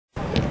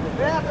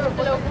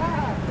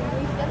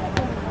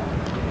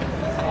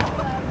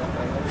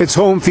It's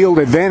home field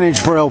advantage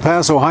for El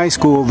Paso High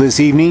School this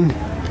evening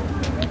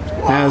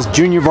as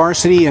junior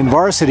varsity and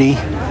varsity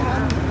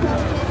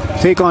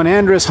take on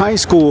Andress High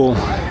School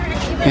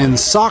in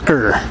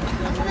soccer.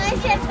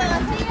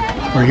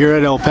 We're here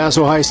at El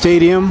Paso High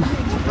Stadium.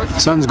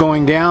 Sun's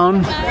going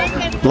down.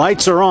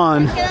 Lights are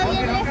on.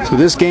 So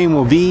this game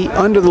will be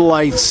under the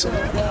lights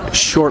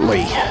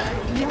shortly.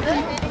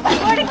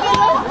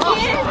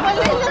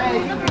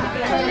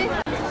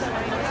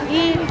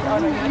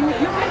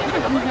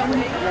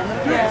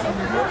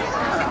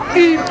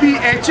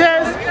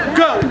 EPHS,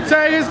 go!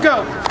 Tigers,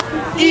 go!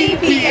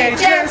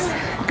 EPHS,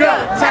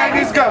 go!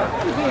 Tigers, go!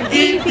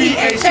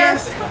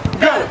 EPHS,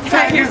 go!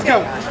 Tigers,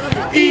 go!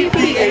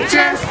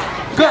 EPHS,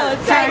 go!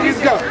 Tigers,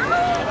 go!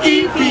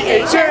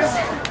 EPHS,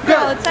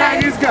 go!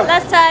 Tigers, go!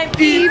 Last time.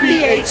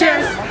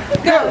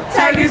 EPHS, go!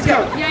 Tigers,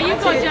 go! Yeah, you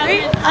go,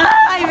 Justin.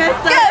 I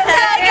messed up. Go,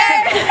 Tigers!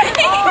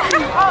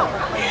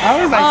 I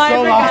was like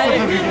so lost at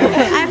the beginning.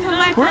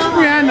 Where's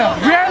Brianna?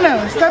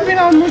 Brianna, stepping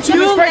on mucho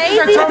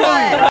respect.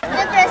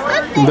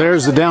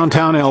 There's the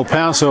downtown El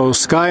Paso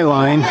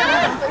skyline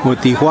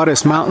with the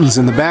Juarez Mountains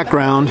in the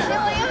background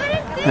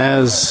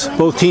as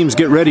both teams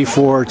get ready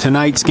for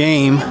tonight's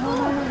game.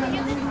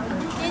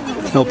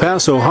 El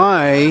Paso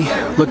High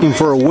looking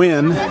for a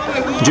win.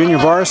 Junior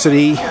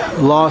varsity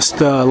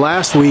lost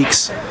last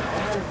week's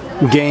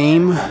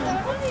game.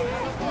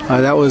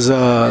 That was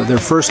their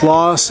first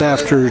loss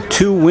after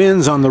 2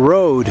 wins on the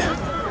road.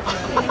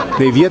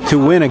 They've yet to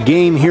win a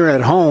game here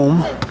at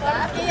home,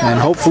 and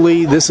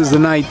hopefully this is the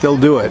night they'll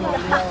do it.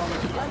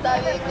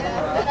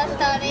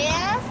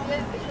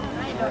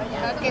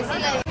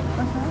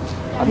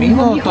 A mí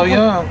no,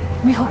 todavía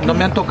no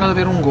me han tocado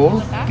ver un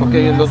gol,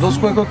 porque los 2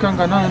 juegos que han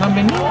ganado no han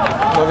venido,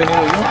 no he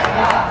venido yo.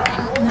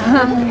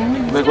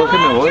 Mejor que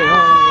me voy,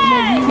 ¿no?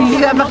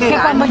 Sí, para que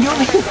cuando yo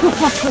me...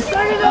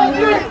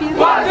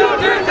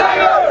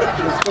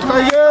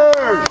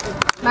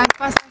 La vez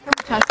pasada este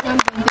muchacho del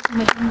 20 se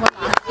metió un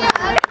golazo.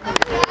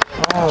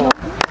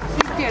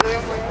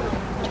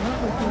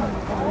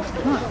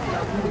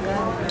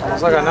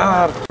 Vamos a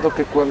ganar lo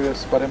que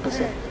cuelgues para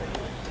empezar.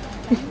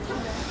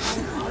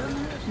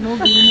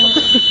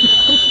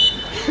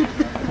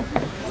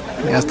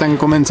 Ya están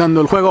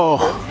comenzando el juego.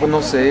 Pues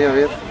no sé, a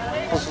ver.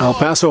 El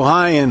Paso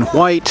High in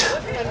white,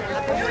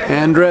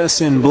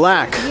 Andress in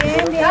black.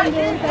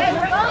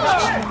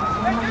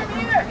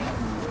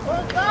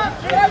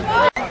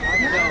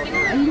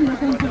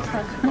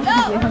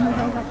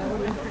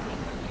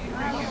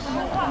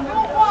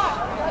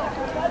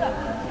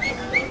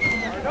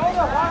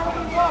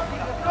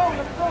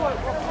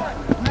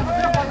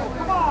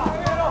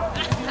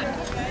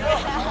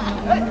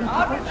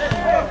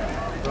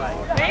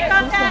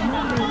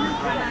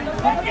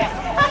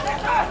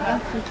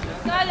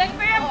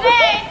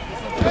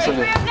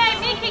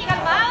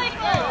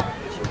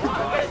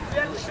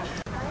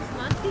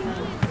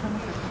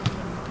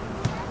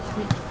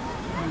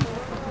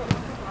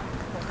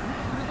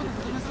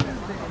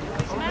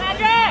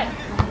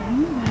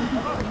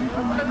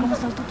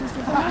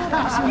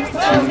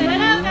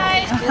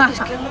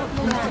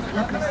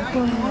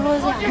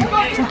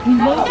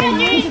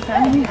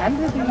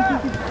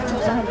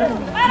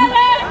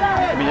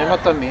 Mi llama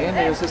también,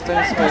 ellos están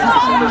encima de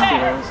los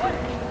investigadores.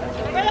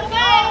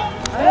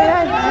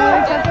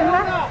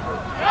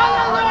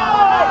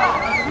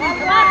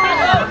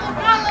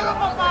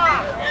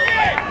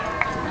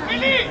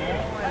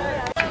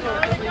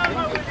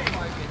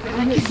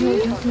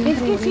 Es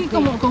que sí,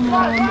 como por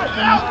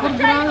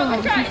grado, a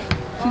veces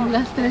si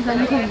duras 3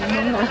 años en el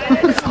mismo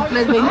grado,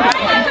 cumples 20.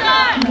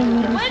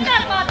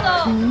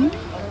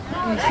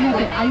 Sí,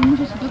 hay un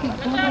muchachito que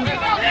corre.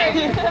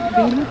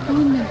 Verlo tú.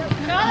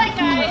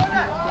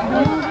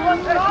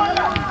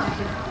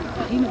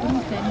 Y no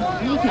sé, no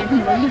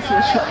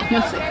 18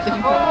 años,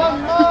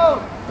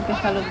 porque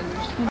hasta los niños.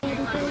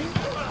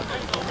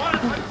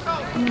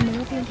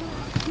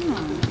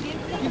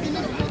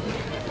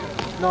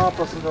 No,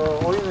 pues no,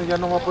 hoy ya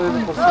no va a poder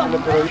posible,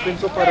 pero hoy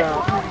pienso para...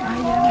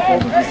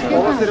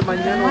 O va a ser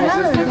mañana o va a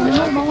ser viernes.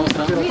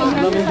 Pero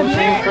solamente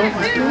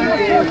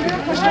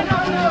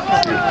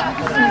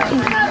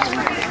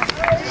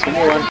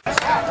 ¿cómo van?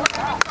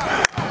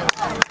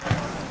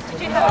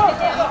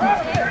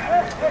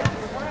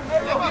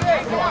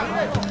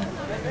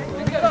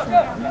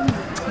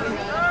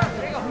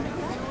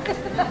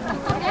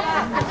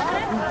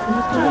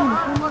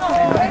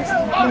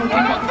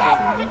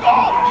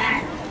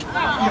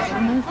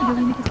 Yo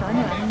vine que estaban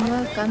llevando a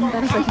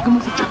cantar así como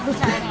si fuera.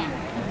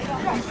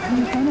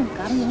 Yo estaba en el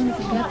carro, yo no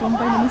tenía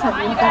trompa y no me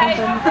salió el carro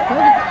todo el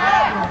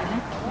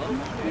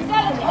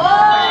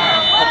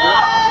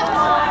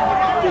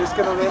 ¿Quieres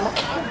que nos vemos?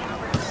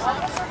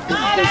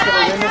 ¿Quieres que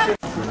nos vemos?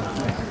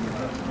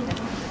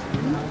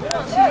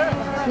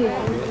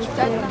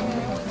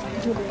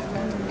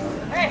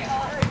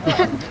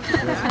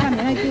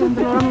 También hay que un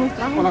dolor a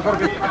nuestra. Hola,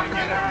 Jorge.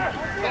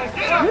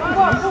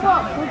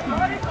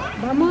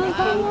 Vamos,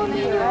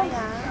 niños.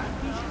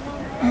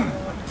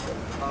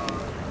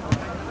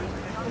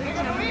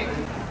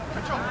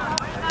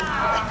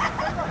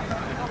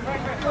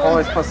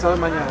 es pasado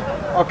mañana.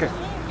 Ok.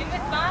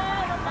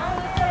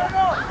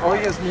 Hoy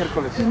es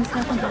miércoles.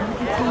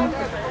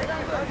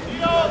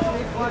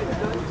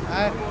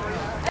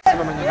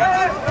 La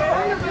mañana.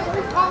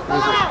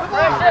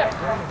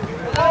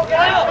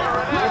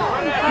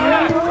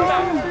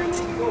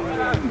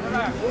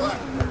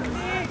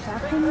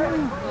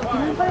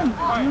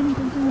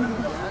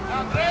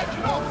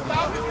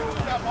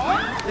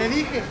 Le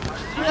dije.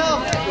 Cuidado,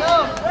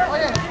 cuidado.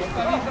 Oye.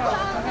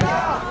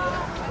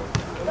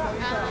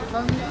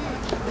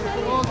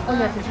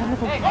 Oye, se sabe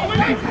con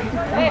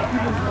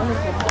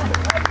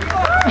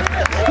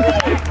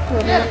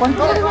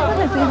 ¿cuánto le vamos a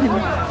hacer?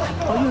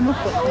 Oye, no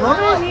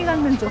me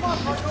digan entonces.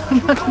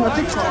 No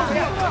te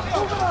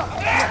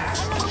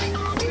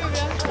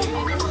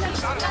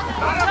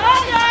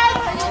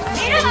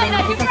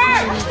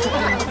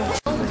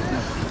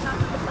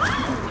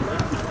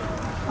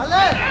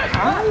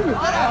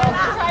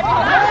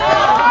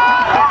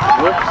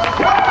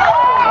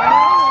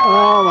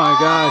Oh my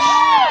gosh.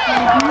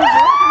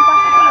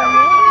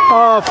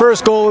 Oh,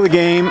 first goal of the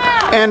game.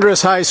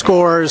 Andress High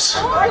scores.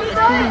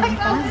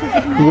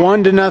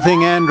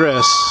 1-0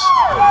 Andress.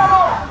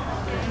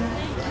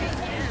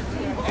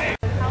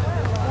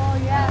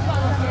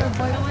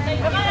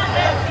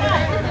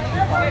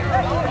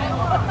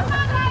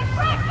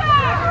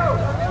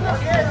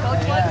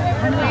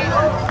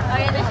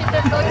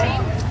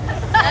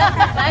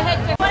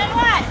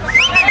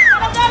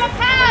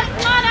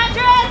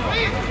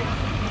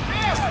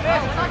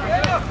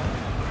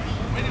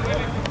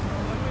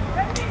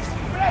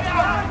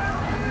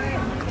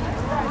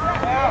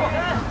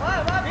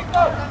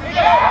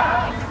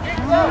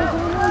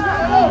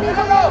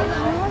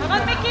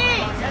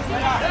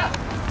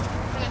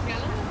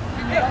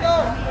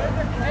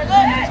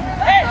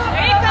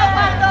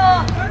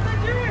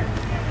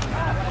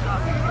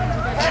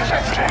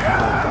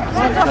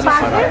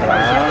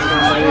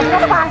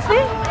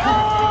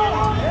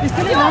 Es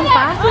que le dan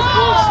pases,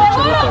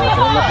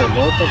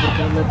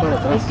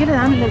 es que le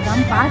dan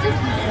pases,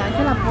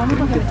 se la ponen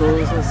porque todo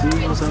es así,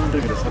 no saben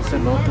regresar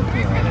pelota.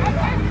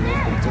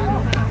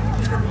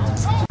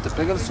 Si te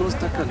pega el sol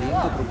está caliente,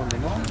 pero cuando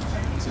no,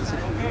 se hace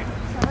frío.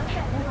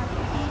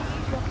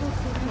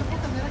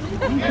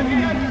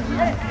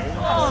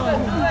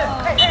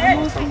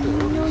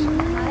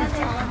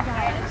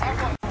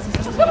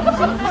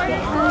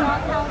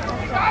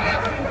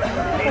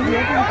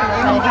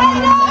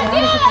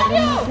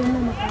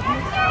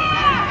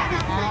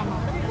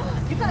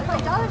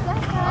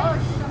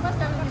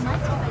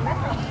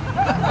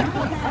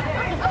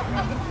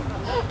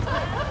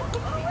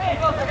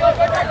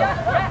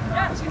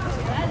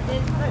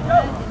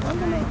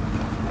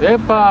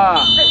 ¡Epa!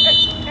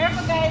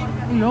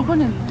 y luego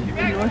con el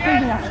de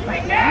la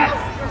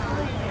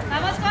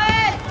 ¡Vamos,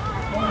 Joel!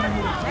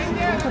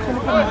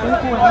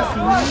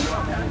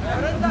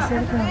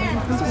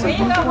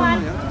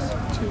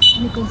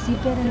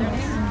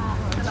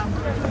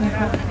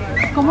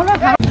 ¿Cómo lo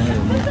acaban?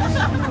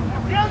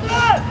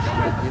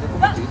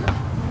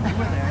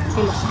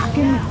 Que lo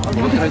saquen.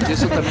 Luego trae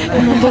yeso también.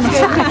 Luego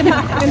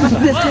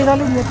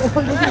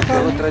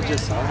trae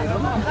yesado, ¿no?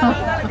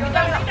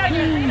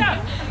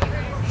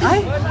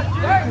 Ay,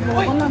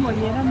 luego la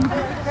mollera.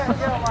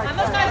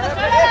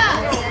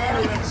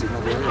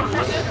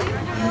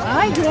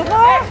 Ay, llegó.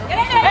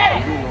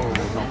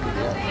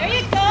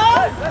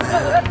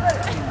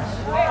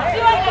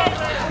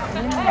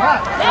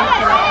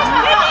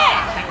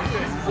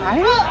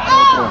 Ay,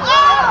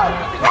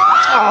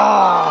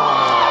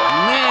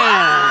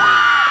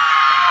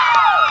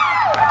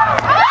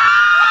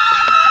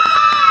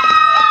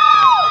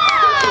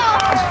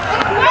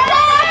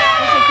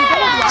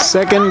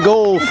 Second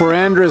goal for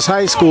Andress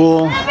High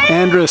School.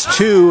 Andress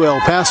 2,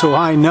 El Paso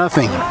High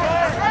nothing.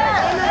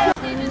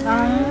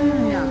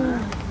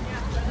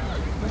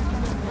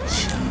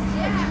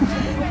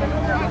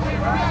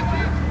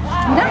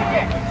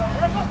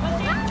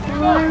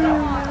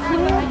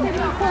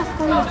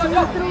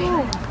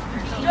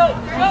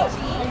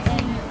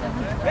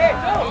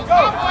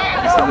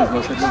 Esta les va a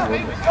hacer los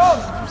goles,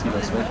 si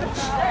la suelta.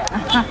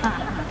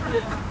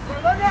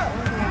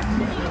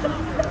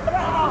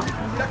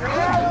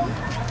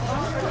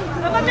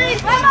 ¡Vamos,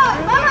 Luis! ¡Vamos!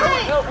 ¡Vamos,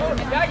 Luis!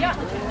 ¡Ya, ya!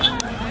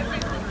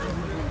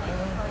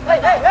 ¡Ey,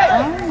 ey,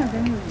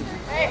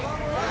 ey!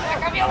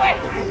 ¡Cambio, güey!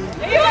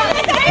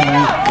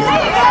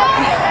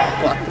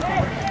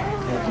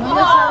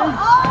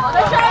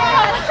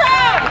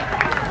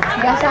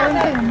 ya saben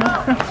que no.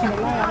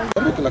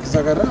 Que la que se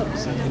agarra,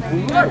 pues,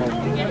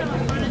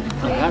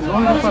 no,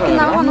 no para El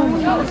agua no.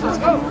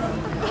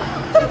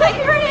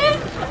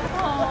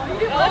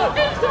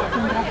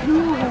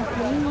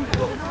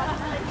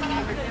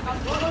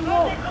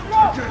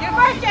 You're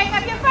first,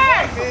 Jacob, you're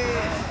first!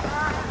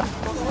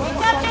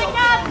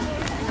 Jacob!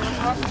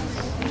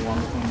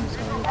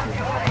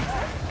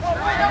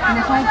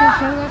 No sabe qué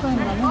hacer con el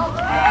balón.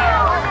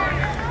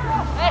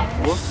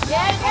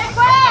 Bien, bien,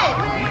 pues!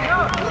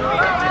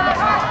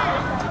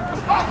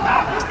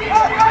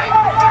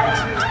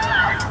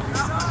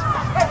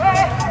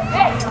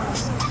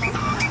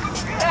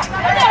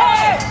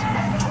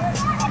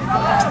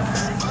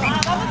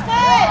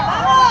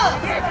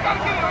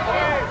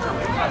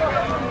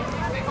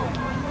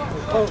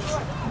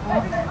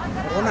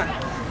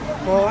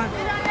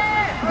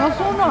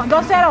 2-1,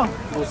 2-0.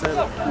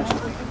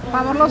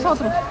 Favor los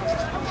otros.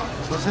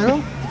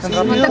 2-0.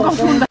 No te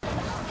confundas.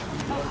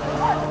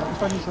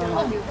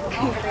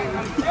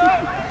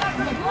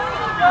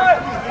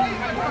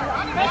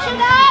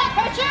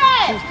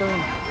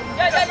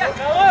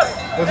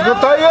 Let's go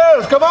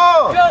Tigers, come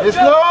on! It's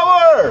not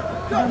over!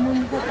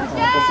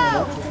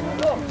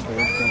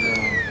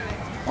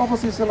 Oh,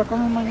 pues si se la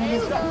comen mañana.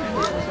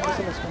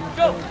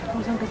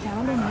 Pues aunque se haga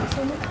lo mismo.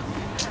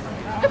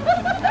 Come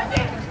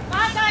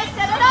on, guys,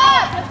 set it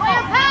up! Play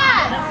your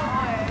pass!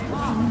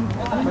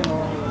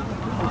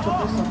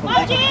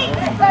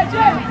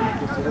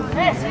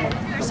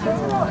 Let's go,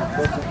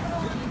 guys!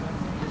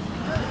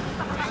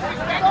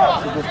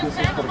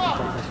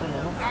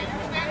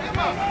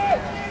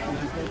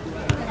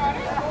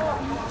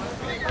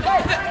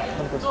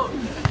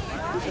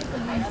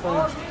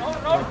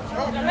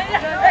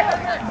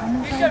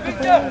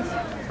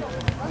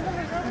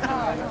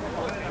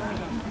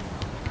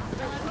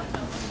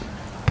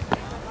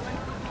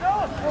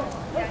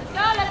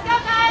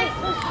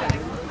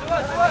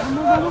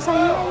 Vamos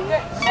ahí.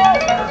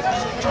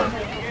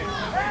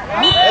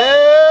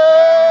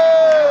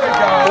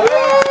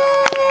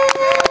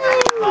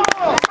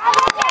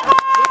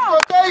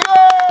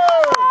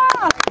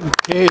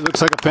 Okay,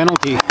 looks like a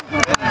penalty.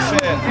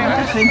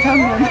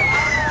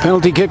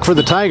 Penalty kick for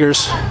the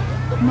Tigers.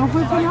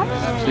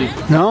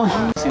 No?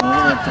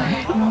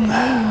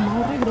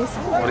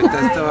 Ahorita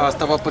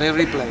estaba a poner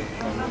replay.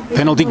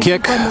 Penalty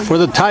kick for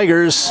the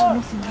Tigers.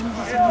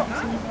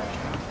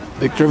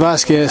 Victor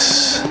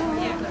Vazquez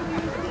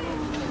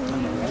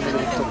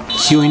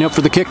queuing up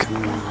for the kick.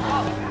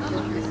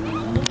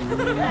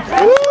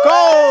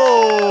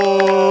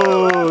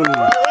 Goal!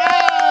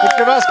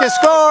 Victor Vazquez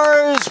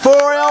scores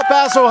for El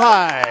Paso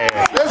High.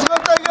 Let's go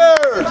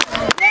Tigers!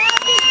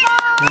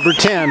 Number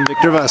 10,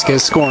 Victor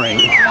Vazquez scoring.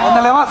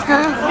 Ándale,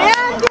 Vazquez.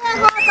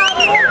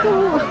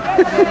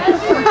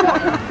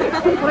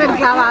 Por el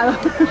clavado.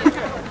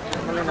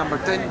 Ándale, number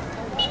 10.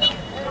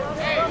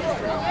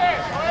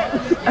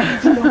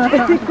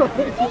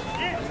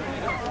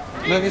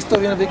 No he visto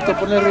bien, Víctor,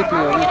 ponle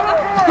replay ahorita.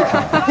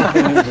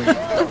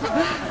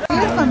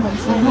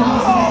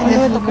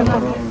 Debe tocar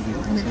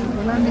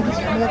la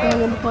medición, ya tengo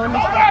yo todos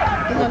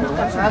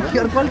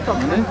los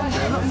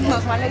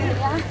nos vale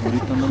gritar.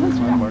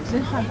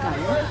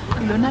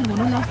 Y luego en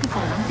algunos lados que se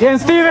dan. Bien,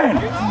 Steven.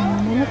 No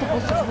me tocó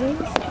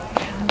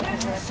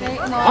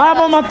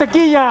 ¡Vamos,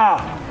 mantequilla!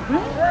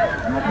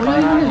 Hoy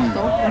en el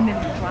top, en el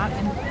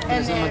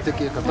Esa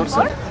mantequilla,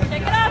 14.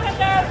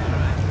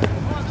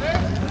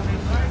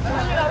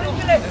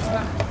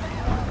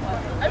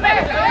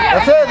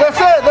 That's it, that's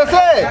it, that's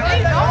it!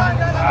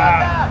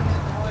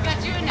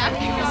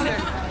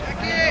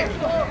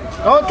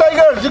 Come on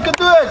Tigers, you can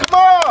do it, come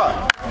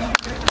on!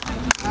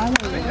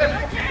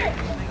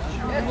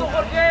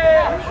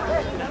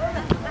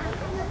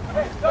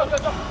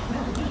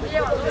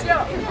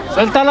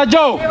 ¡Suéltala,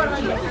 Joe!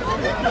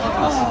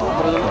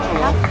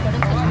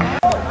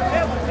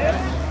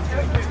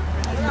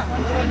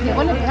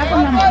 Diego le pega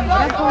con la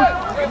madera.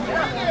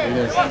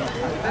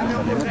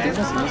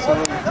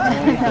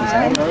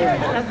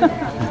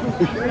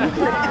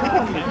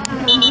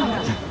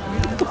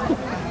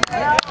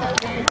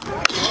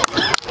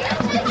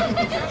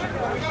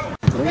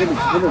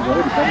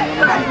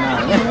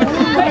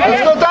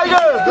 Let's go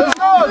Tigers, let's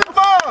go,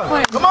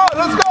 come on,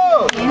 let's go!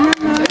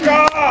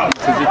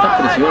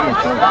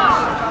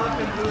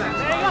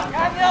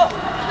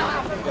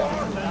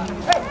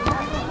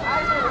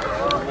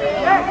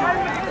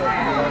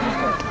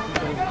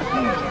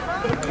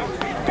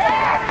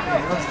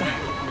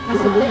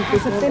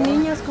 Acepte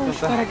niñas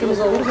para que les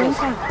dé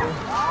vergüenza.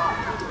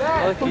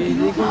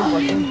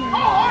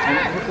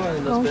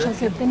 Coach,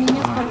 acepte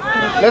niñas para que...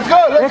 Let's go,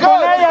 let's ¡Ve go!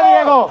 con ella,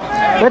 Diego!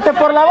 ¡Vete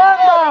por la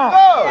banda!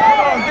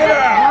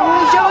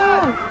 ¡Vamos,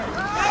 Joe!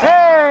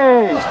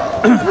 ¡Hey!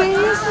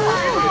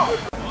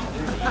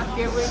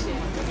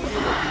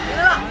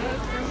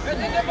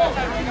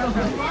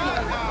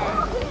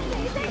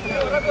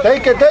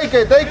 Take it, take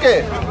it, take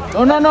it!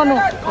 No.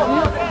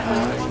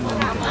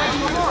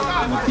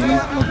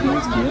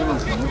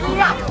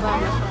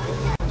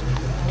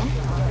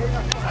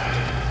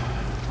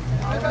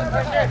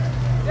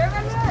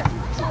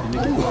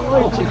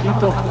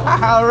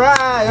 All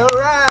right!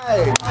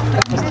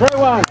 Straight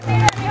one.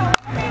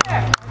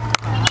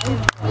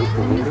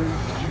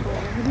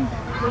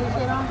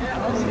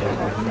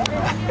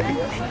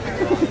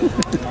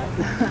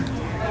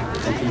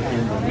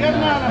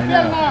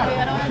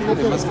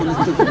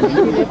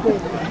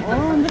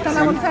 ¿Dónde está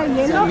la bolsa de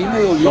hielo? A mí me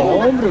dolió. No,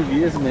 hombre,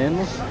 olvides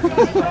menos.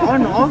 Oh,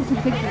 no.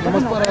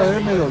 Nomás para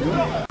ver me dolió.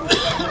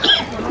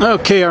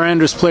 Okay, our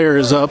Andress player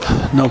is up.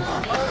 No.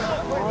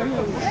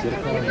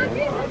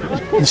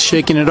 He's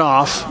shaking it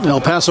off.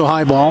 El Paso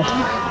High ball.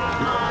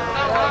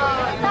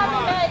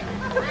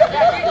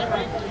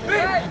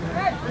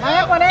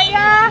 ¡Vaya por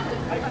ella!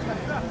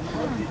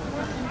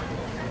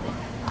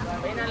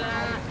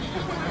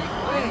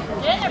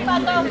 ¡Viene,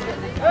 Pato!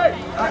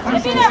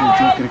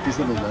 Creo que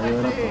se los va a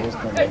llevar a todos,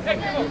 cabrón.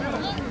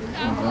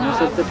 No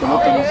suerte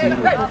pelota no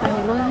sirve.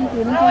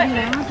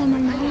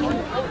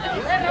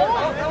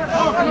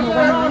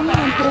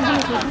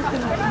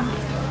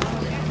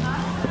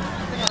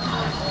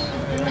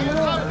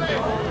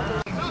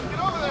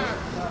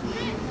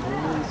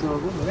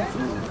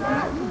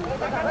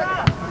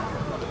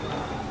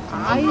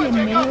 Ay, en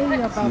medio,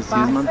 papá. Sí,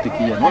 es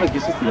mantequilla. No le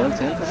quise tirar al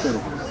centro, pero...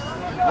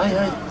 Ay,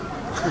 ay.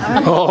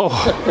 Oh.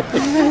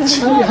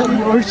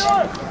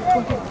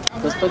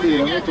 Estás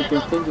peligrando tu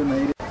puesto en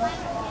United.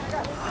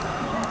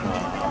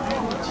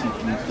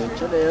 Chiquito,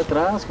 échale ahí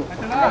atrás.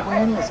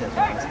 Bueno, hacia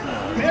atrás.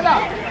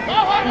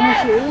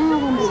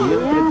 Como si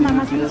Siempre nada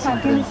más te que tiras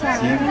saquen enfrente. esa.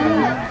 Siempre.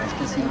 Es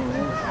que así lo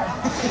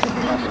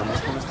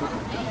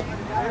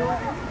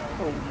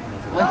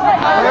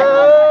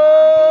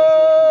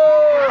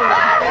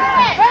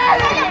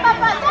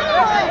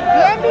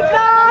Bien,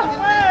 Vito.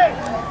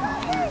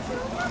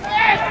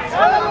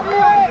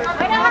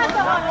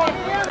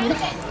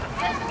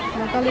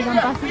 Acá le dan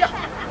paso.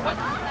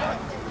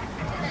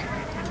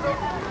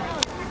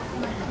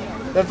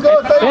 Let's go,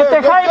 Tigers!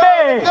 Let's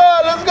go!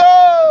 Let's go!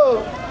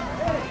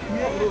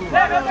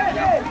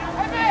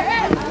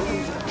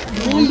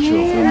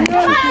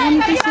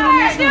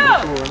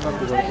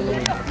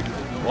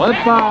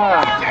 ¡Opa!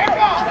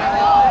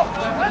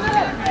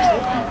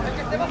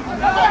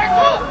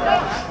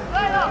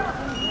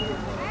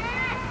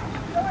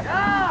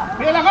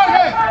 ¡Bien la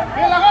Jorge!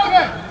 ¡Bien la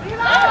Jorge!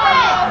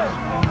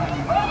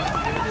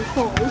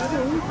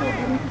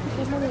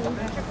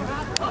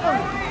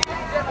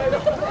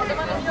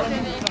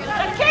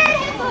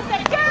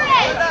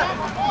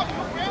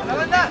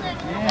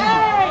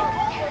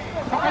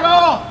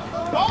 ¡Sácalo!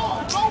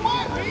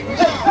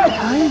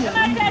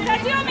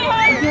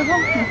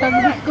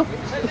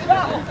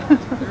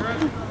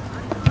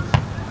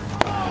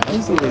 Ay,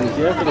 si le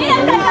dijera que lo que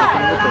no está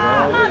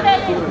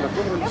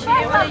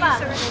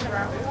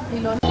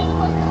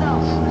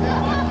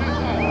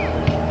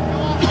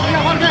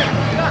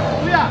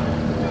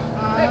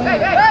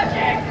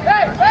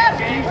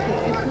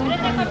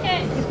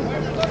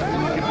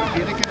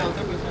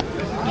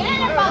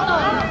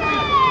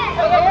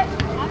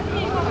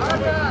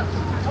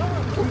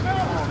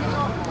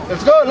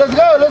Let's go, let's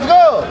go, let's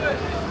go!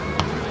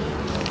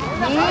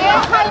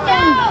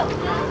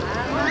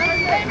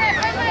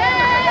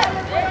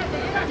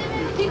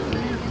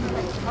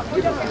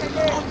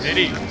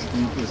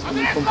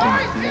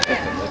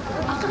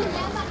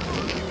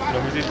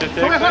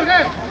 ¡Sube, Jorge!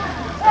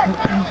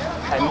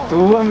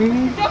 Tú a mí.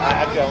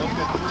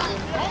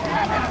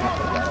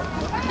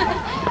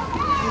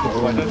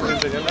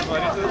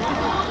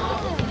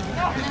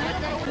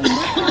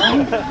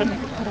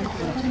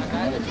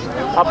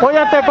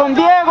 Apóyate con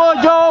Diego,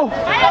 Joe.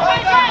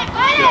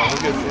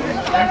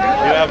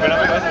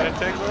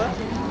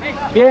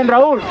 Bien,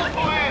 Raúl.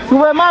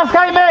 Sube más,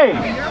 Jaime.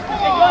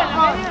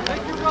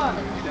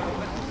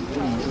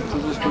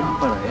 Entonces fueron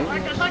para él.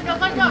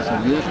 Nos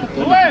olvidas que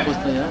todo el equipo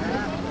está allá.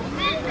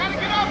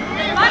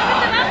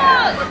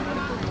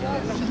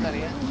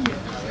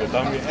 Yo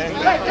también.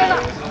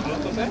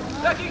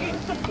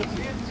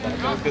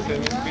 Tenemos que ser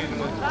mis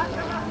firmes.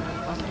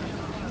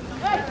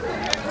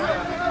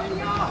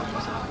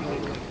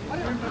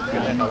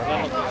 ¡No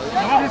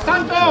bajes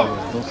tanto!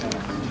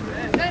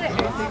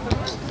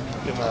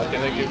 Que nada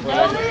tiene que ir por ahí.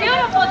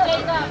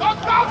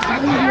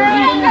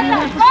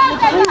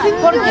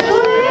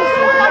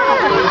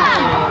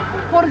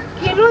 ¿Por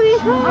qué lo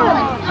dijo?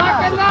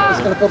 Es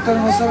que el portero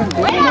no sabe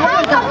qué.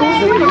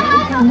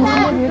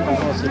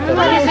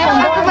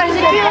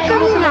 Parece que iba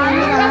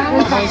caminando.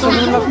 Eso no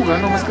es la jugada,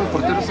 nomás que el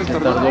portero se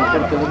tardó el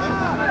portero.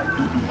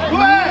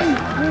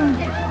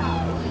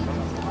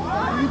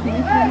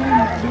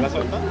 ¿Se la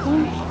suelta?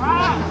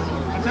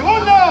 ¡El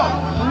segundo!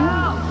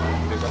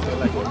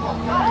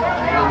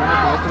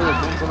 Otro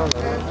defensa no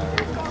agarró.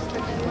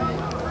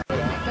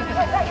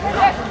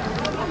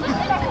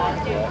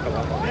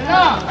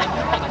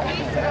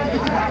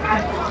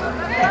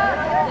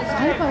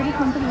 Ay, padre,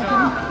 ¿cuánto me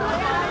tiene?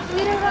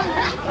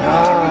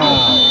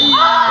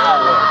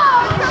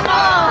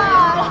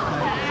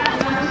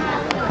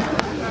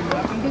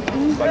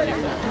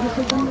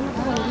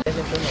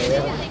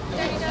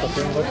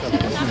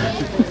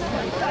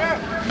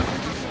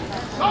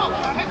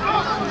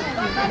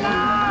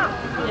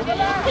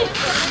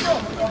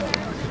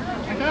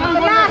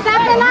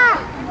 ¡Sáquela!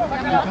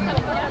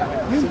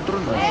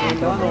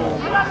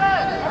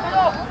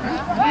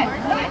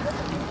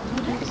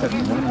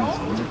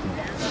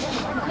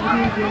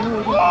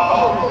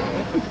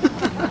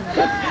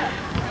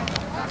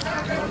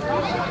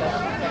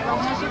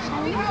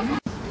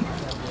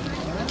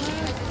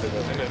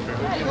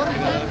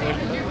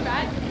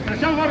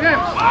 ¡Presión, Jorge!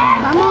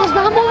 Vamos,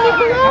 vamos,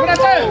 mijo.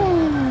 ¡Ábrate!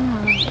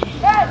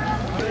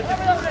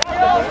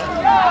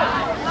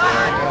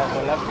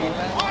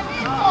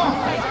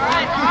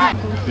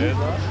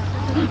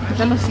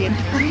 Ya lo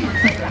siento.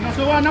 ¡No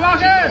suba, no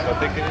bajes!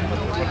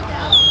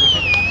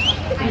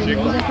 Ya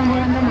están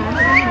jugando mal.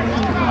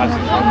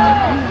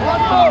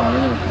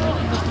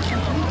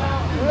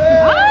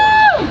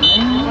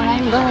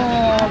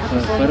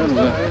 Fuera de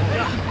lugar.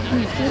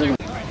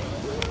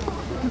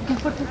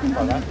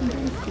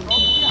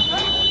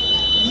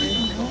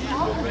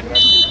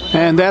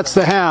 And that's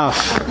the half.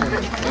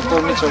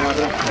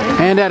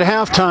 And at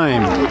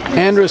halftime,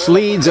 Andress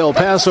leads El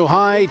Paso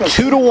High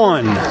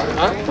 2-1.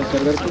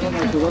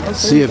 Let's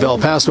see if El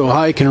Paso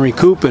High can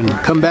recoup and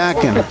come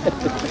back and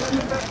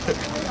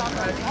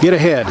get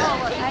ahead.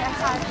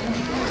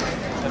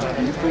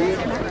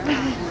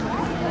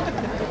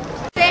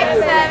 6,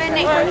 7,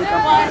 8, 1.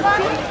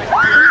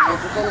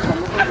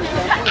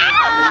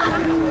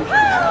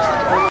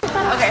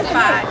 Okay,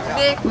 5,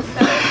 6,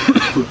 7.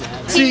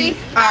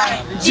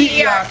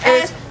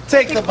 T-I-G-E-R-S,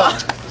 take the ball,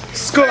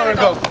 score and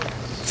go.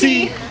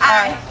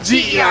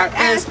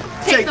 T-I-G-E-R-S,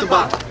 take the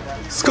ball,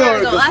 score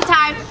and go. Last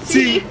time.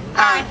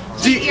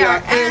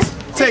 T-I-G-E-R-S,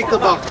 take the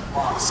ball,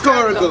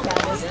 score and go. 1,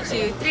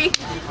 2, 3.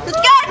 Let's go,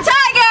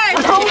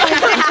 Tigers!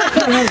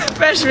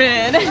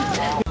 Freshman.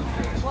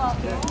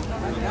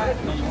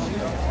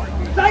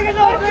 Tigers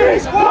on 3!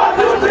 1,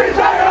 2, 3,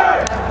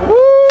 Tigers! Woo!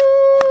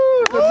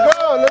 Let's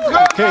go, let's go!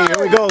 Okay, here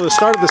we go, the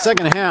start of the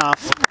second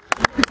half.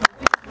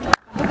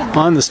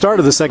 On the start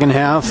of the second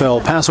half,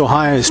 El Paso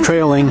High is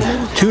trailing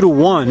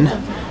 2-1.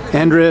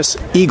 Andress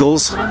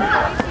Eagles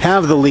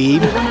have the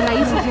lead.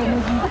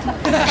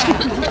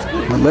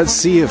 But let's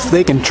see if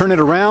they can turn it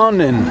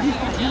around and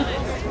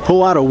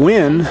pull out a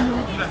win.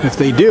 If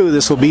they do,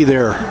 this will be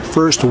their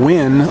first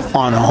win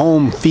on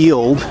home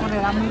field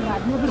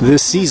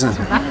this season.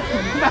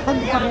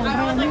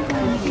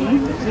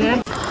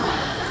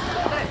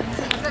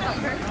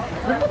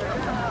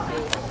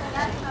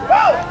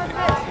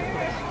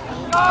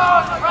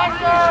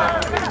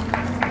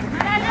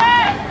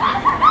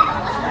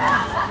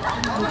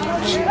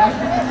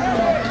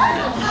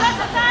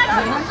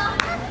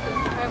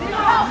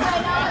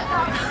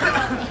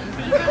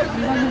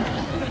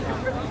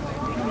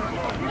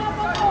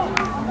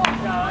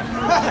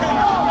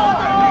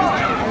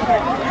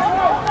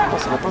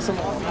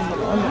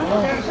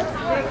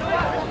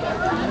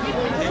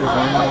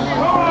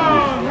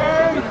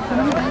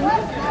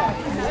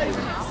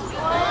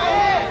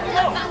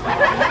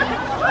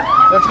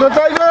 Let's go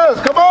Tigers!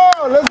 Come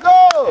on, let's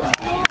go!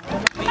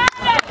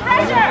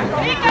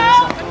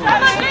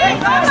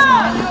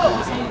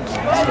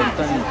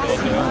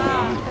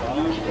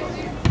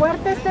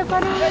 Fuerte,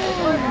 Stephanie.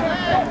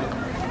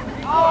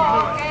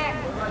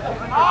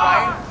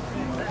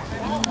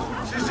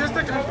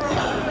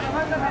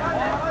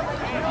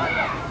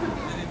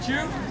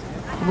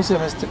 ¿Cómo se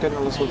llama este que no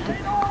lo suelta?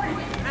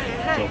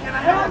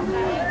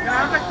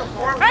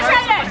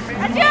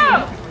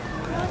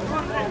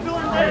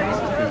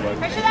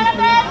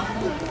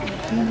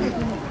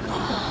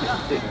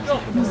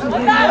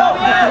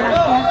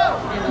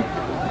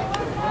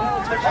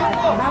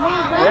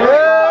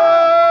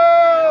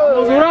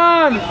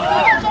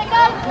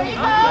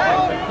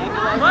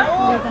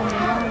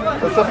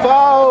 It's a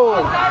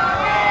foul!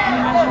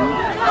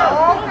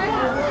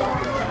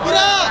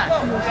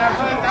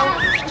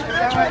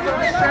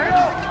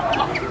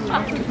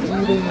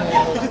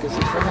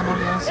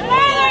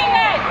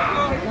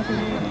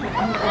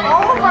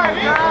 Oh my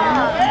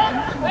God!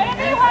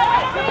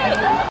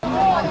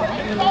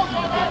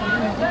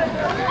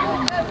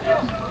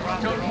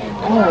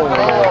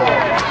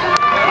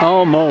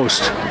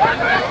 Almost.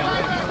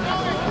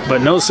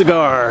 But no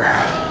cigar.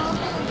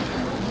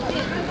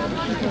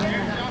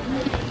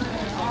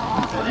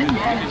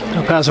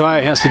 El Paso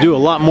High has to do a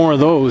lot more of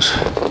those.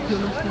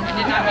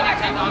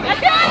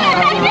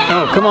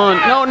 Oh, come on.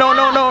 No, no,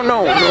 no, no,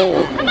 no,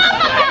 no.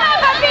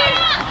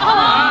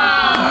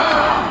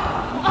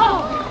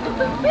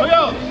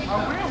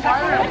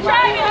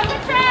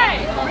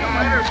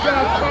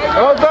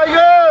 Go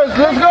Tigers!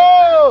 Let's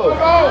go!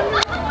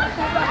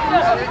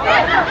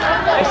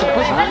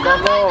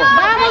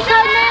 ¡Vamos,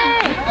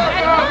 Carmen!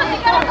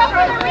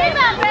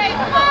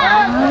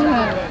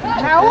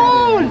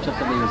 ¡Raúl! Mucha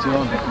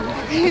televisión.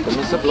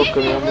 También se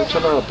bloquea mucho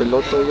la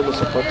pelota y los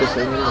zapatos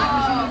ahí en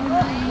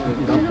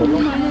el campo, ¿no?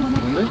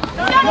 ¿Dónde? En el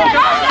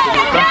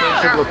campo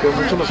se bloquean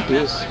mucho los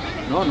pies.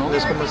 No, no.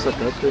 Es como el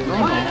zacate. No,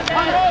 no.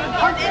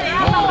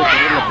 No, hombre,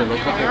 que la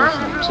pelota, pero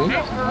sí.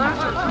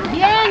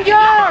 ¡Bien,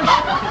 George!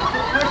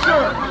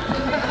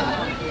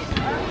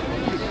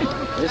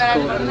 Esto es de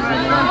la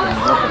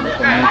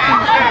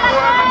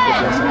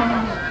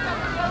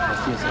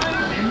así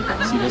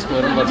es. Si ves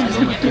jugar en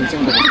Barcelona, piensan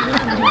que lo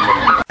tienes en el...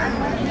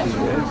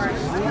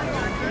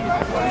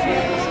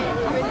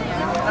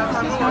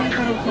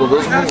 Los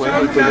dos muy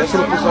buenos, el primero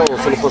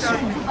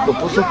lo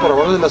puso por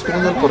abajo de las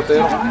piernas del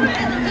portero.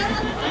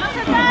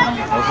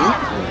 ¿Así?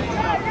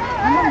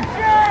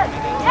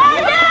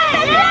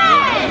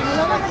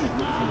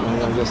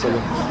 Ya salió.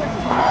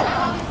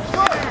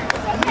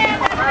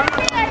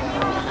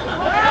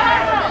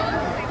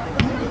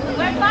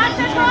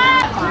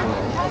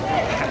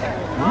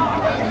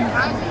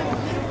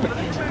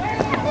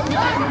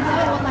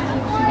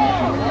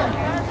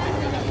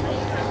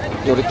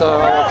 Y ahorita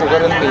va a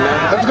jugar el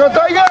Milán. Let's go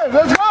Tigers!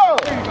 Let's go!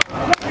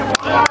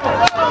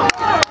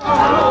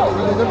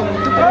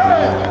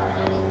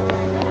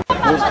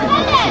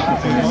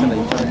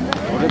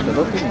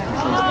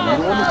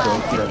 fútbol y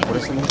pueden tirar, por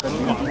eso nunca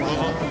tiran.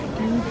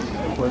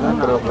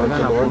 Juegan a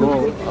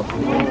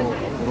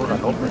puro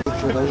galope.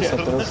 8 edades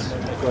atrás,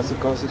 casi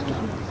todo es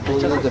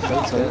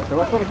defensa. Te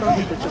va a colocar las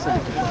fechas al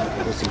equipo.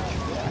 Pues sí.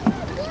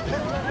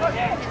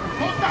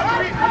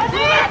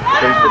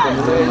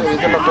 Cuando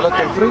le la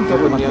pelota enfrente,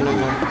 venían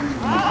en la...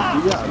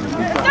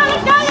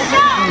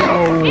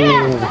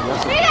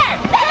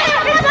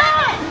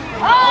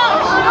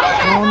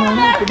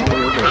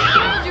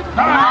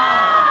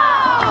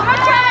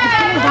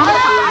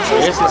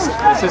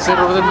 Ese es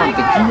error de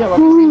mantequilla.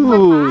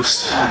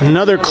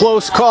 Another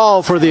close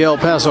call for the El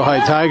Paso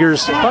High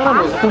Tigers.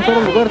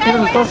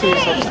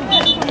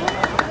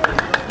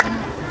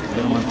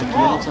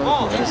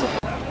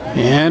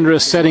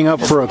 Andress setting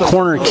up for a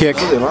corner kick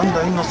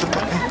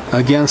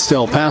against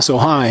El Paso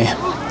High.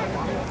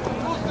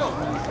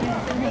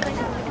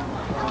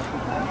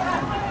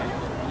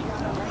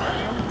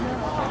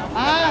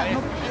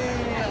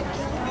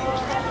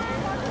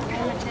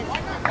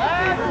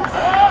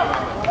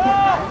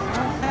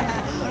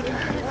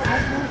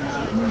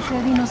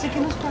 No sé qué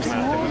nos pasó,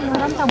 no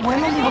eran tan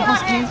buenos, digo,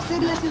 pues que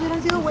sería si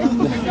hubieran sido buenos.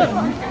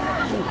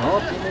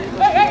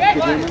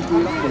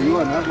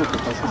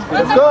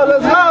 Let's go,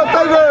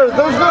 Tigers,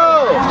 let's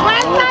go!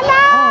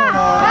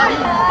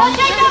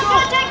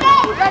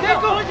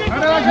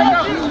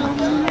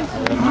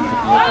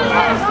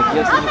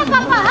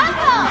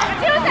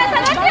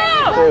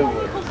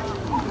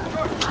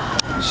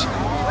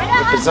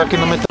 Pensaba que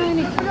no me...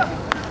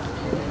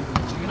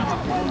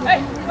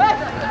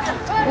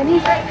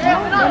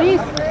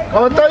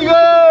 ¡Come on,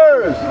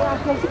 Tigers!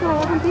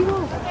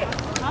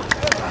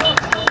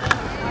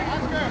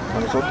 A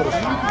nosotros.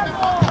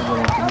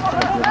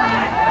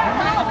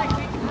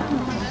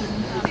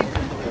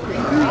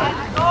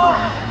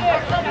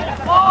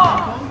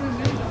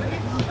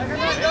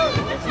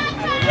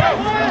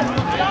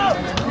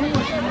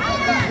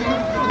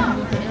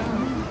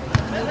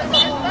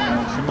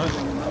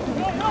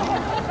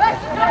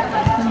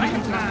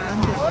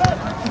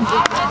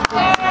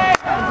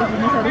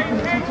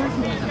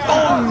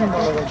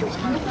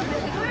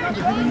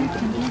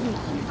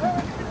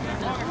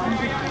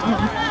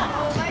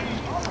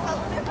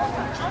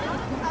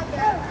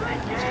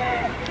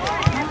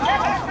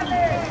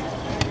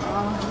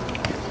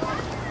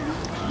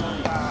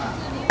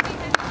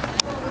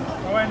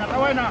 Está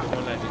buena.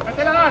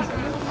 ¡Vete la danza!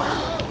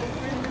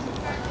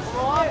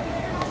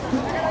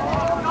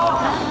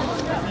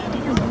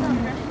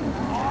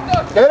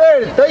 Get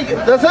it! Take it!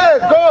 That's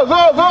it! Go!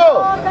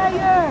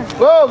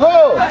 Go!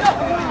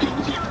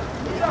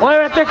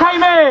 ¡Muévete,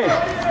 Jaime!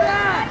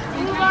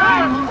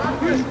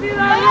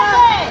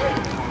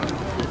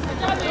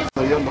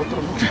 Ahí al otro,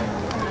 ¿no?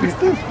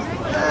 ¿Viste?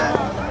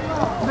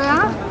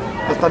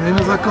 Pues también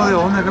me saco de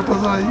onda, ¿qué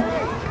pasó ahí?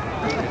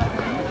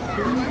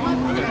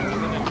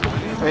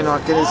 Bueno,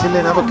 hay que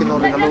decirle nada que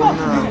nos regaló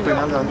una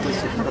penal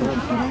antes.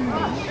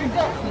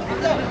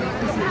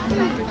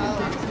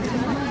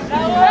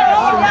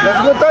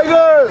 Let's go,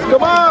 Tigers!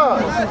 Come on!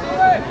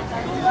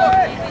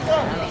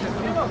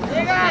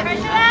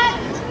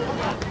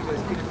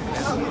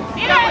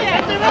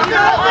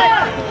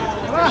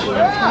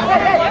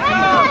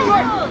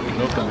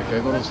 No, que me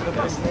caigo los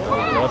atrás.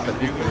 No va a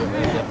pedir, pero me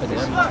voy a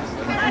pelear.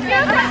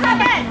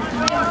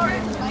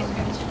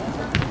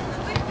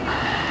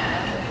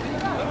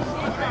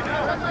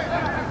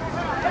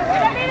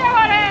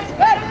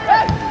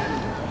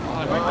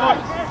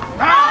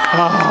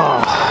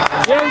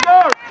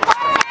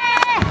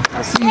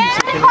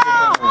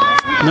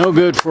 No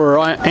good for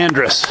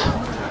Andress.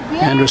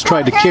 Andress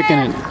tried to kick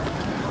and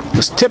it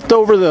was tipped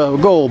over the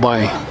goal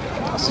by...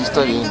 Así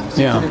está bien.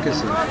 Yeah.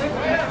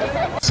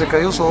 Se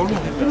cayó solo.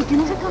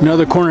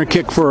 Another corner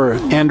kick for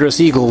Andress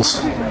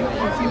Eagles.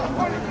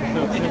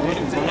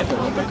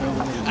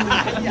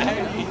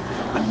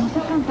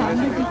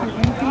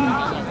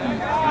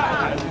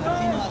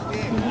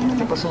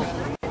 ¿Qué pasó?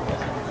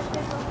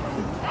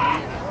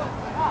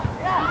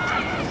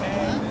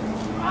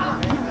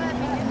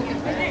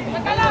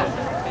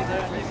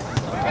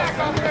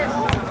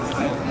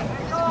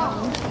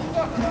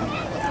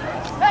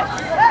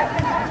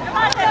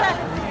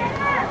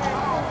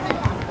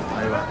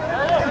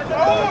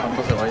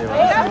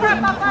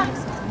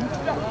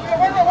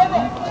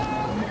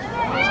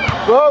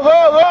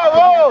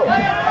 Go!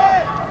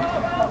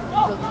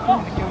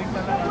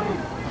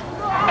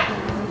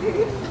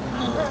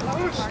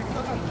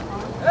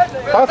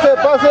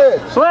 Pase!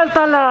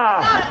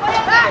 ¡Suéltala!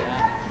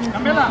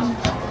 ¡Cámbiala!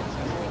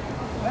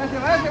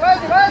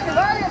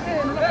 ¡Váyase!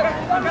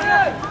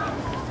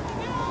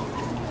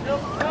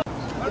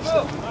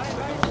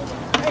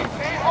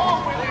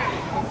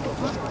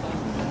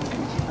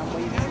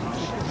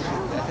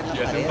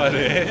 Ya se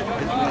paré.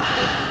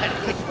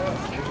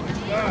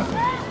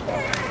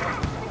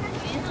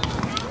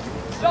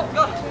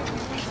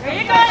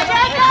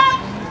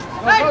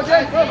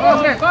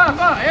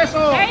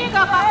 ¡Eso!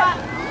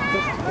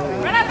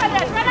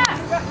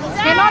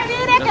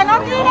 ¡Que no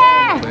tire!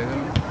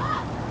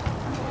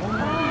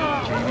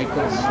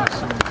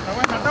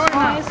 Está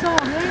buena. Eso,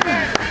 bien.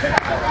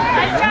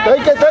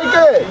 Take it, take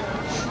it.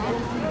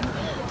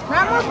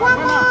 Vamos,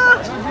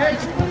 vamos.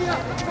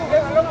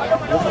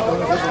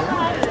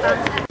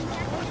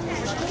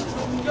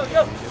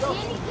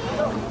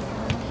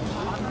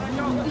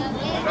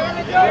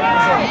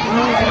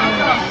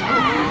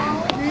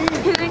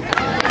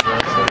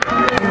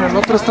 El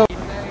otro está.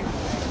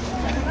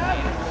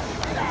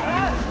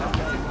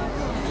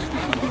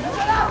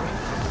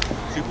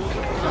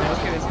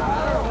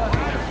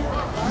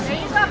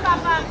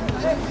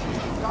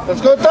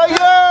 Let's go,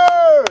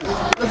 Tigers!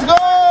 Let's go!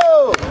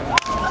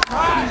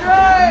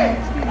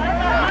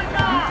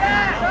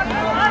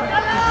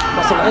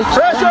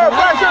 Pressure,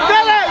 pressure,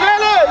 dale,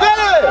 dale,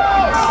 dale!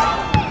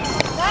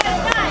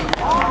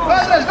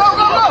 Let's go,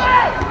 go, go!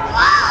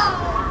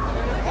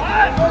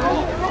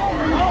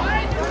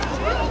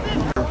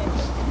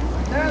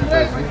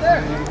 Andress, right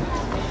there.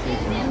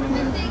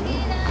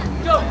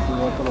 Go,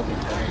 go, go!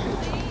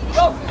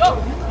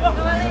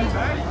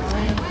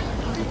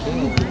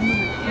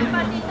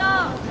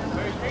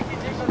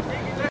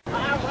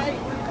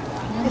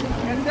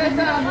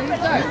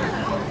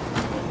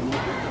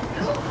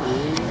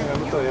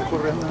 Todavía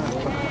corriendo.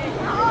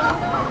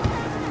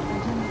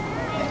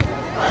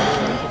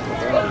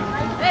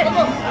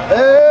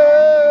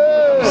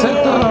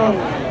 ¡Centro!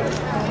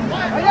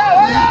 ¡Vaya,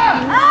 vaya!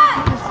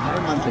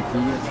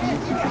 Mantequilla,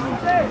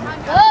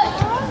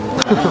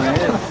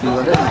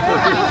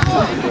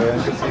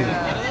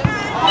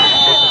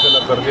 Se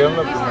la perdieron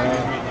la primera.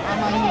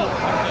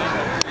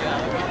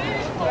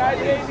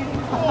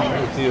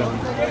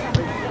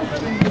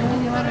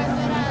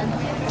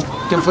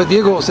 ¿Quién fue?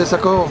 Diego, se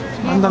sacó,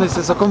 ándale,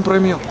 se sacó un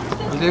premio,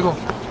 el Diego.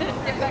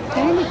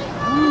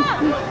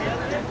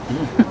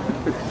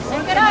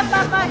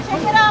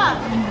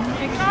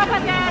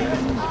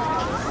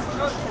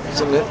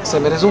 Se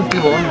merece un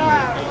pibón.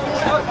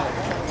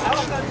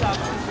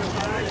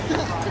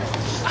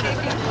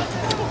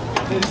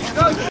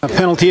 A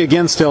penalty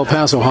against El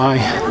Paso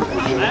High.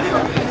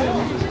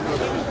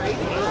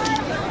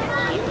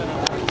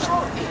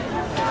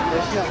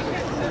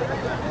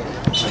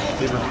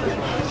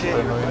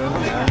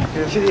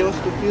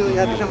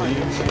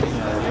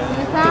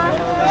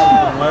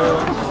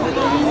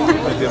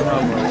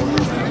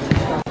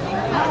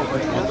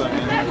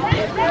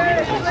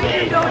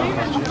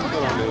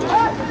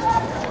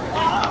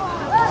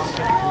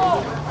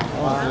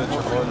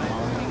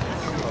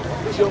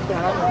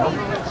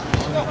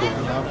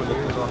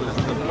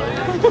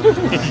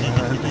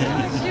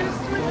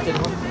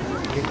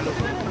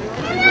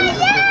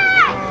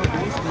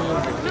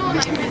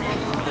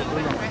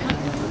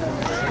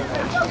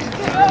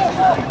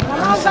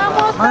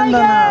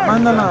 Mándala,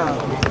 mándala.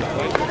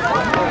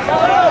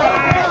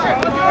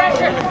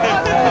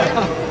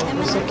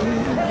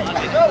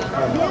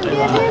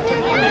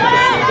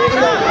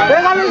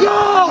 ¡Pégale yo!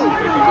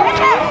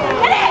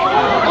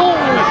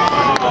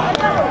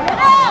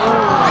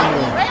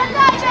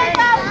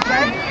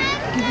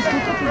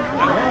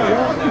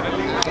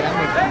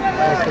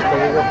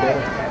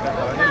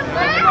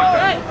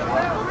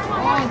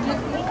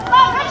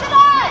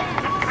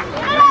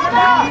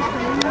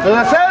 To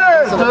the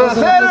center! To the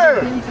center!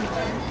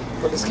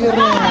 Por la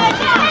izquierda.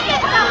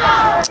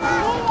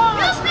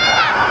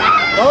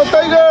 ¡Go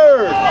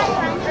Tigers!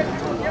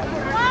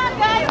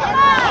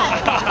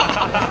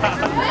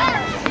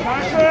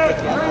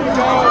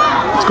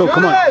 Let's go,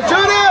 come on.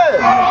 Shoot it!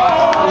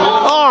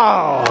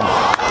 Oh!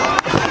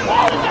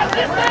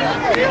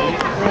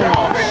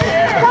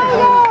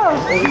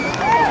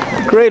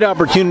 Great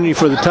opportunity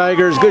for the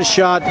Tigers. Good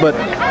shot, but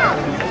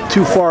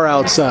too far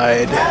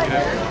outside.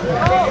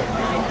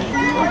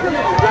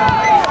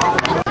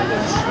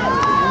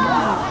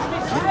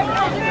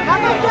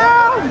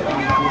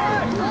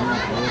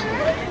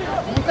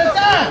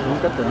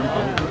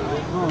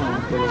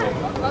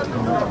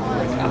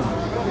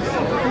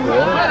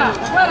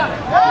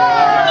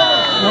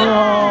 No,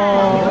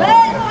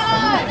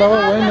 estaba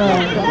buena.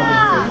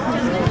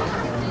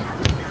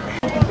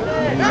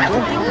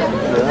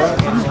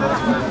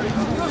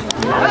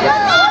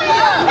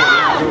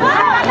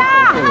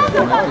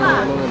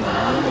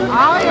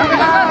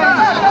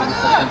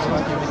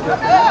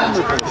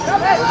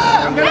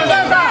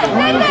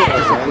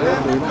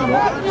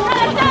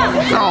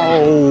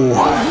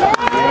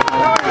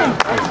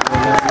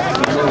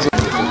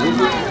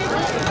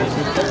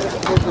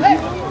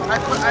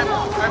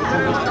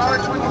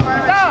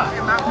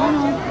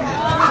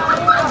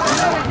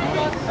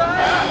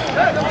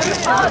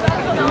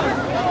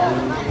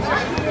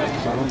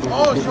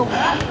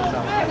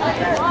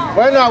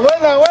 Buena,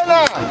 buena, buena.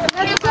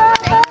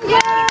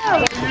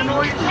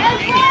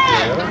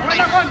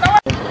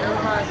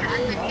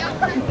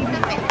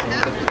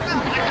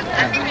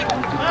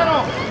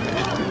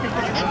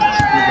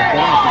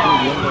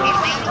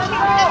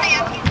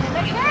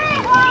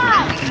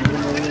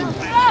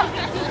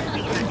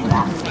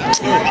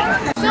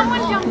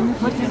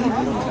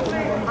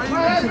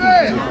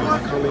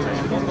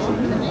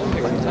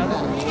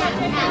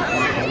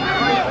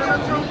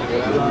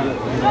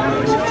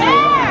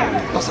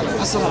 Pásala.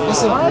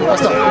 Ahí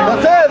está.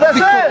 That's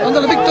it.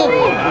 Ándale, Víctor.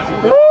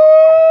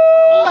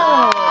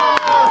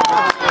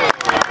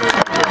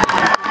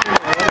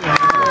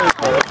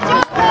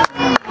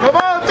 Come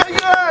on,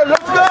 Tiger.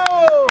 Let's go.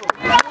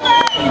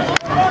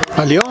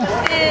 Salió.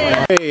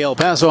 Hey, El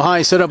Paso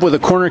High set up with a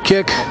corner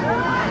kick.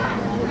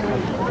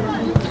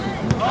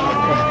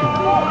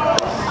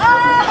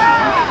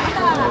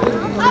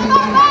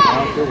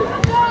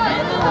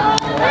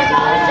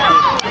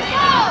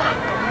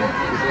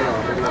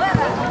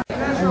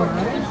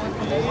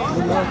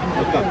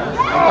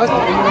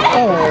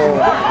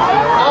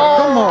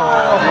 Come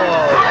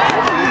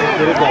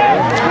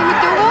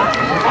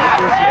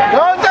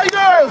on,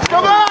 Tigers.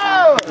 Come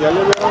on.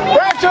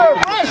 Pressure.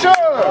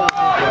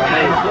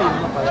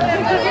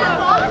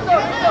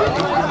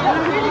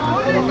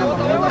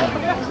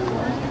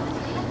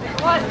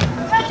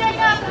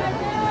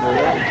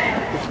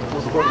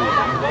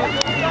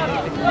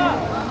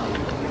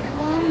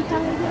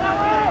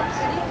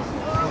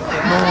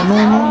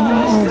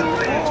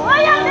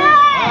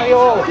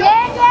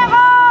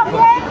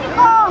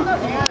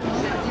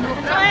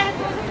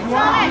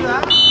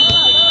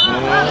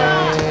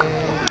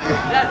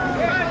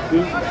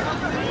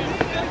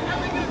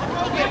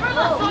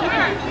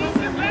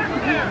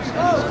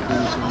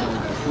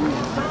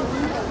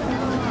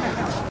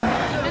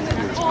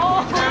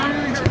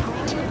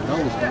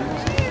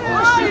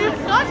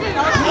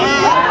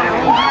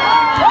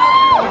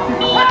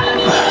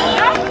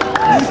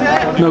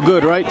 No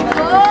good, right?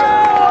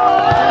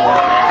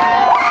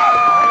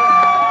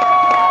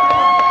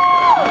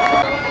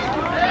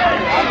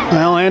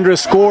 Well,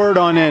 Andress scored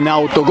on an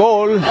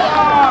autogol.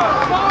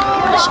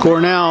 Score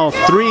now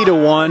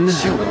 3-1.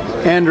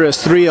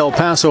 Andress 3, El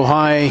Paso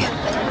High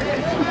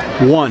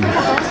 1.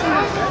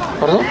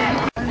 ¿Perdón?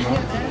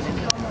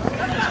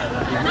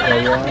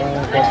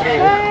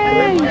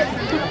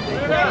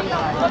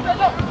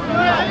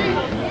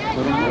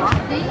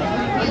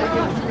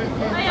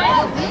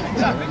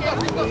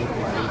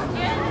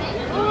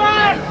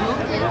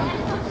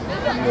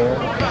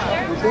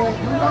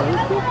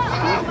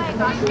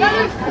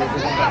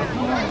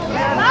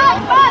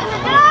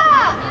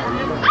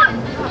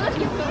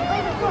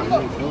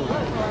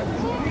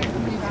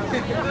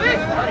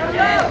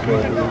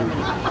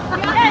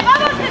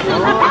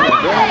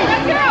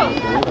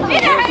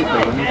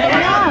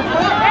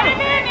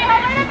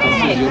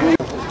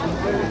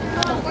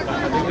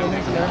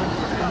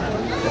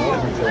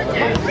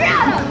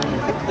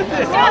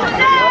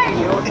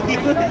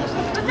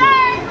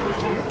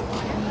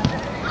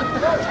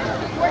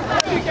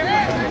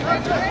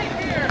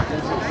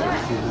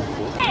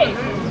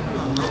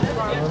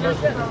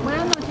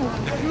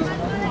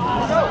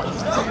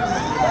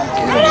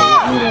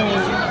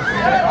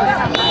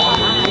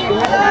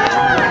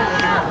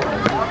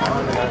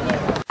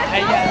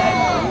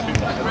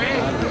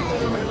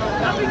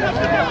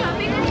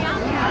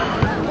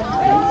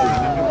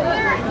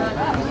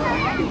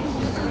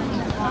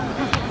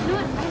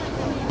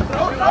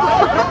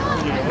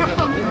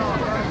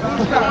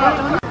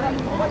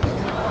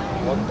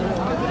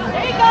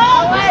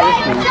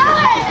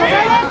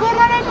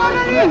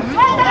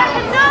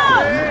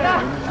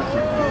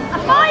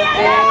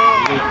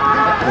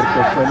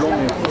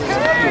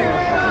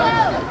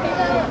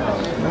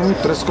 Uy,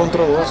 3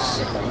 contra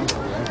 2.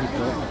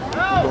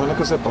 Lo bueno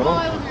que se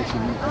paró.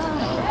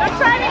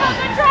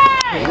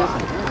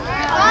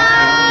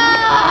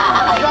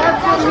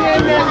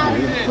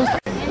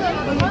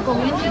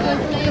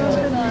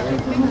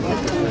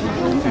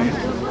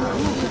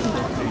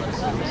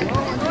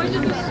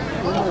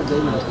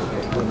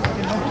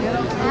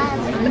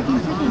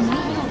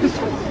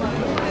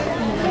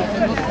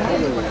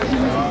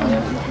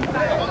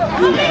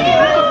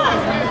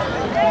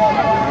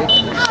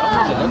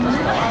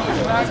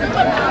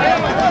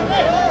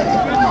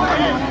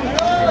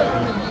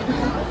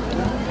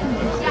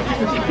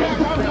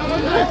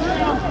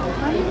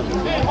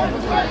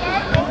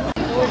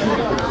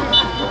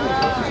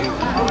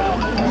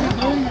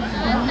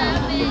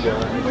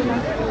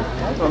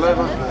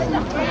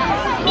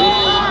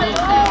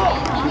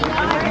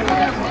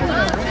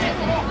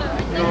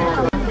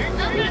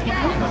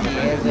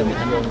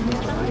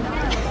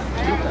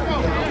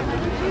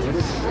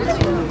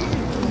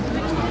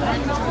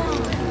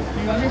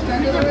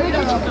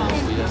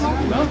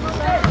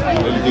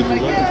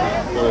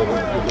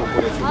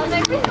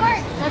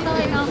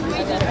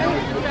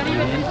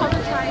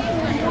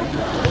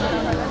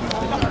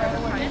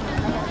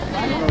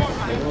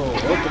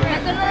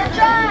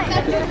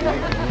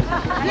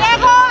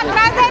 Diego,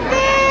 atrás de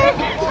ti.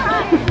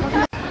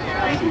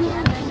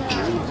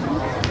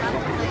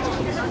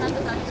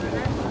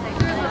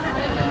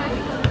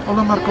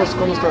 Hola Marcos,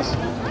 ¿cómo estás?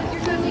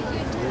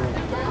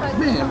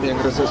 Bien, bien,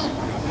 gracias.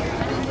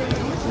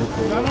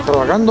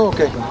 ¿Trabajando o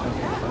qué?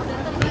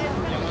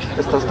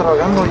 ¿Estás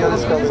trabajando o ya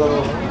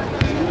descansado?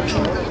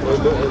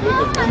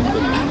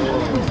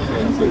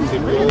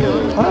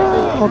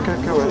 Ah, ok,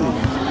 qué bueno.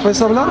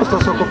 ¿Puedes hablar o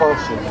estás ocupado?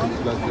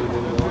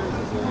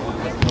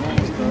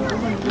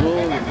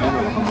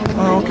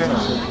 Ah, ok.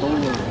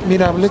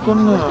 Mira, hablé con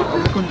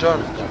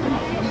John.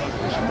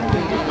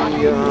 Y,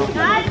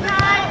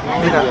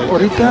 mira,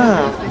 ahorita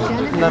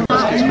nada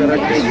más que esperar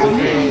que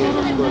sube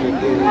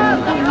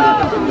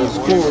el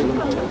score.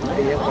 Y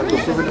cuando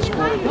sube el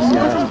score, pues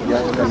ya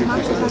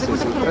calificas el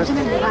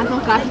préstamo.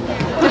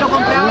 Se lo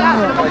compré ahora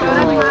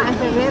en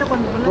febrero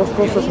cuando... Dos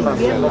cosas más,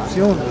 la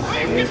opción.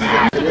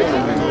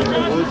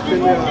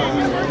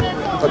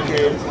 Para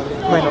que,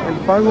 bueno, el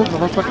pago,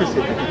 nomás para que se... El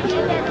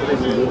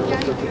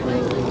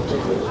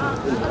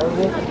pago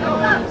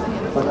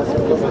van a ser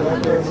los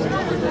amantes.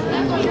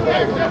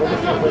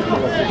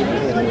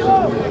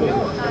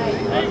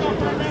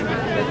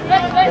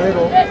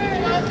 Pero,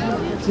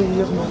 sí,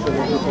 es muy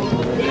seguro.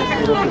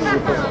 Quiero que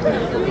sepas.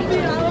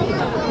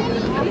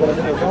 Por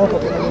ejemplo, vamos a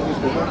tener un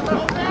discurso.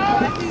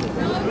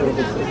 Pero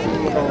pues sí,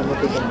 no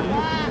te cambia.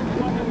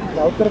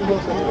 La otra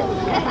cosa, mira.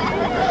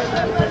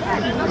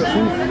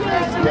 Jesús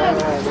ya no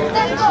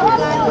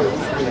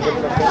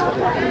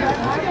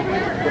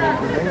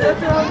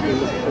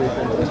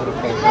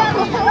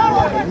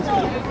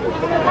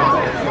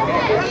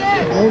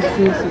sé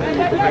si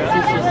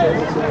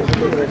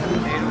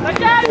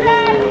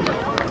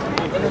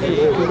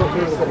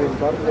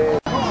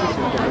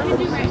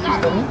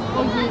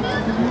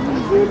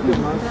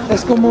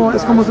es como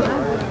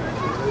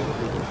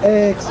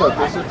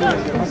exacto, eso te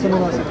dice, más o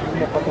menos así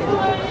como pato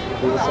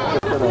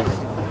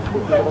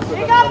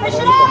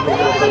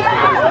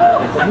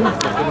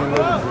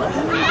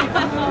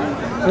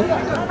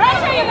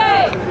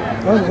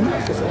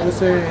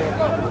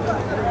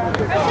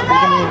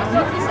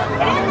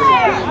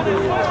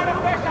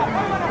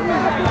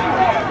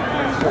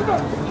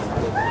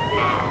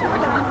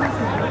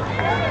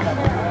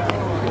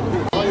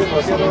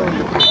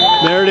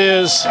There it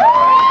is.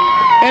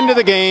 End of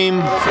the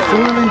game.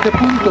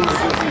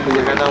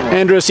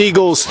 Andress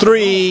Eagles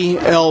 3,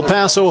 El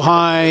Paso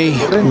High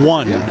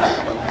 1.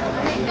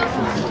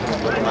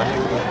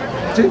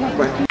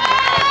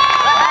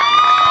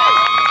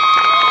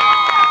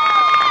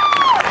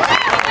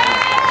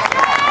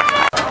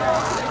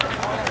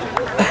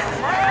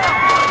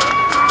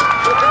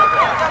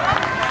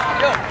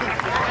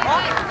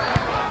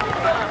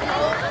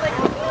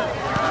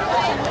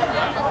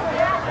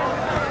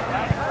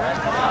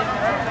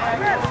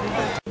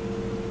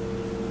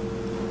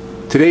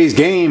 Today's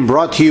game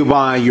brought to you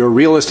by your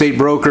real estate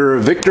broker,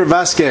 Victor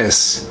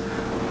Vazquez,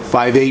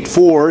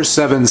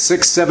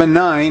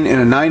 584-7679 in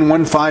a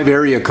 915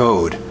 area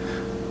code.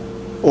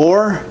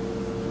 Or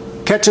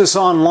catch us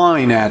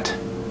online at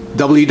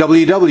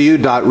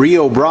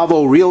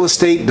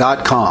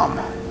www.riobravorealestate.com.